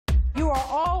are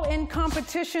all in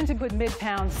competition to put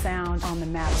Midtown sound on the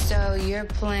map. So your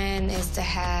plan is to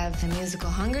have a musical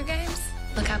Hunger Games?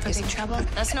 Look out for big trouble?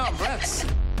 That's not Brooks.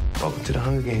 Welcome to the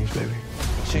Hunger Games, baby.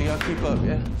 Make sure y'all keep up,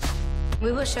 yeah?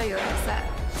 We will show you what's up.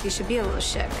 You should be a little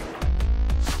shook.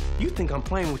 You think I'm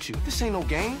playing with you. This ain't no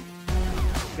game.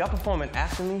 Y'all performing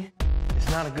after me, it's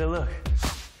not a good look.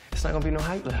 It's not gonna be no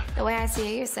hype left. The way I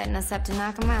see it, you're setting us up to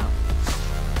knock him out.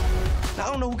 Now,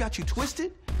 I don't know who got you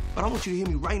twisted, but I want you to hear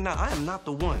me right now. I am not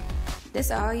the one. This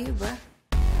all you, bruh.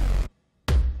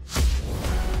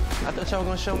 I thought y'all were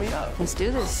gonna show me up. Let's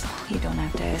do this. You don't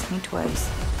have to ask me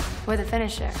twice. We're the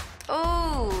finisher.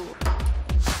 Ooh.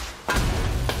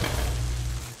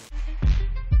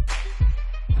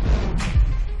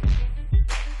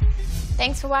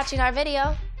 Thanks for watching our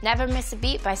video. Never miss a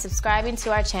beat by subscribing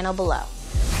to our channel below.